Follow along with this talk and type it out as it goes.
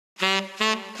If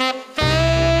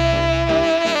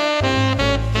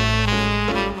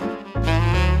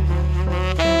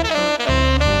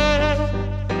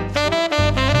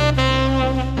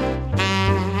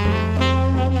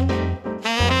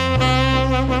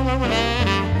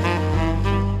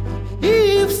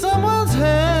someone's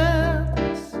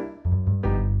hands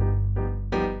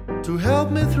to help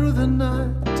me through the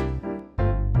night,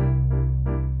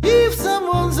 if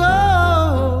someone's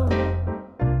arm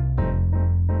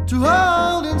to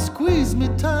hold and squeeze me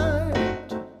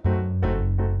tight,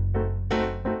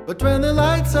 but when the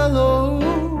lights are low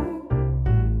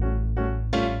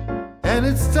and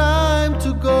it's time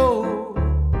to go,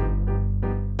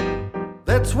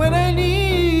 that's when I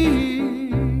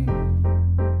need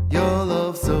your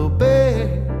love so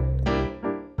bad.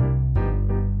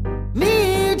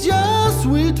 Need your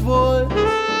sweet voice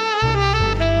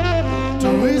to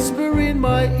whisper in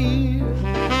my ear.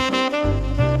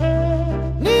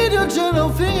 Need your gentle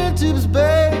fingertips,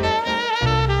 babe,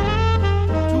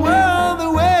 to earn the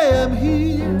way I'm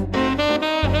here.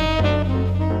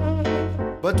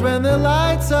 But when the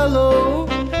lights are low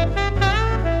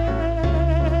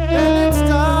and it's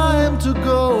time to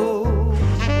go,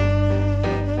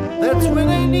 that's when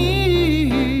I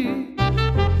need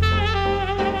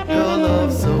your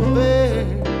love so bad.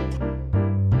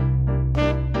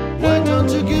 Why don't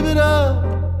you give it up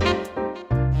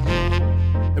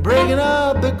and bring it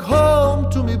up back home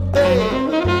to me,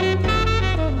 babe?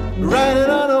 Write it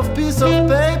on a piece of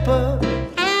paper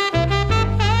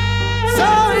so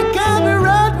it can be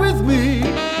read with me.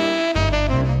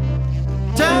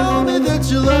 Tell me that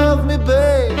you love me,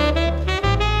 babe.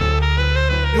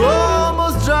 You're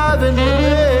almost driving me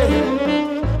away.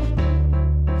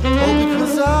 Oh,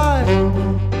 because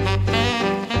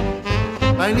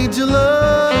I need your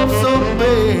love so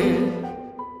bad.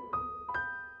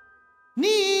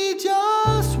 Need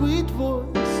your sweet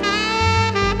voice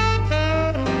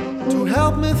to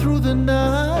help me through the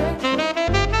night.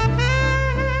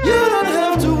 You don't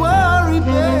have to worry,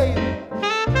 babe,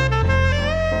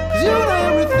 'cause you know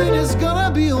everything is gonna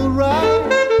be alright.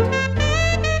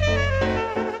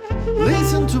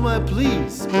 Listen to my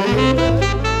pleas, baby.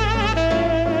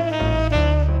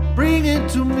 Bring it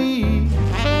to me,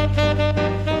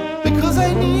 because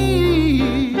I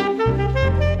need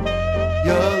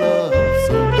your love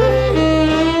so bad.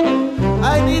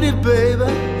 I need it, baby.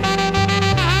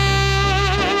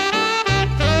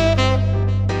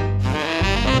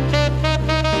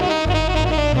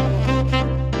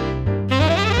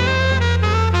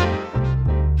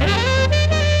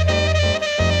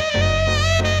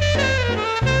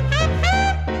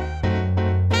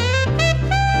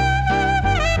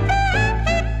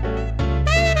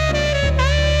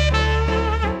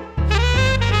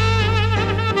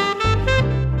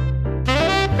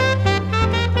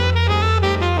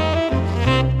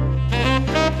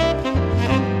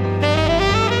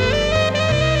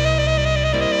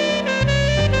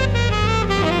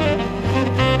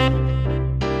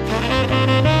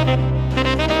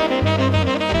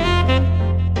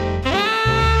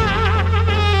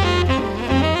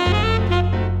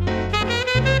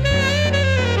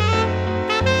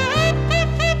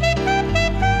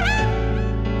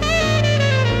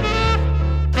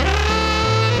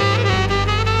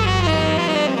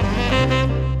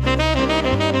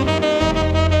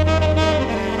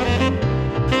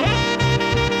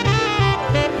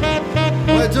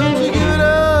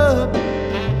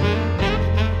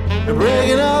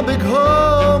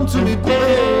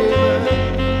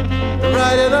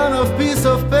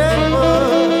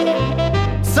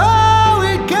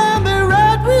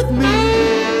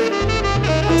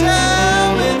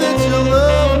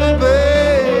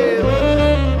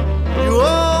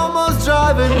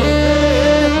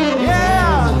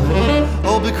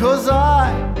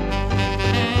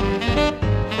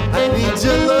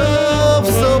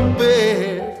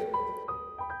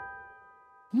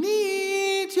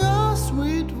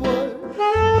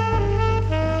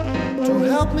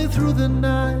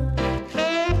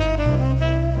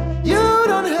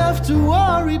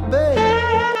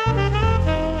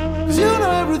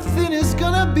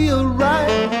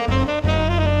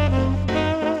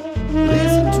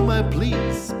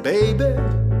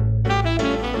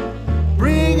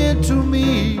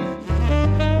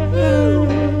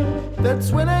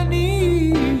 That's when I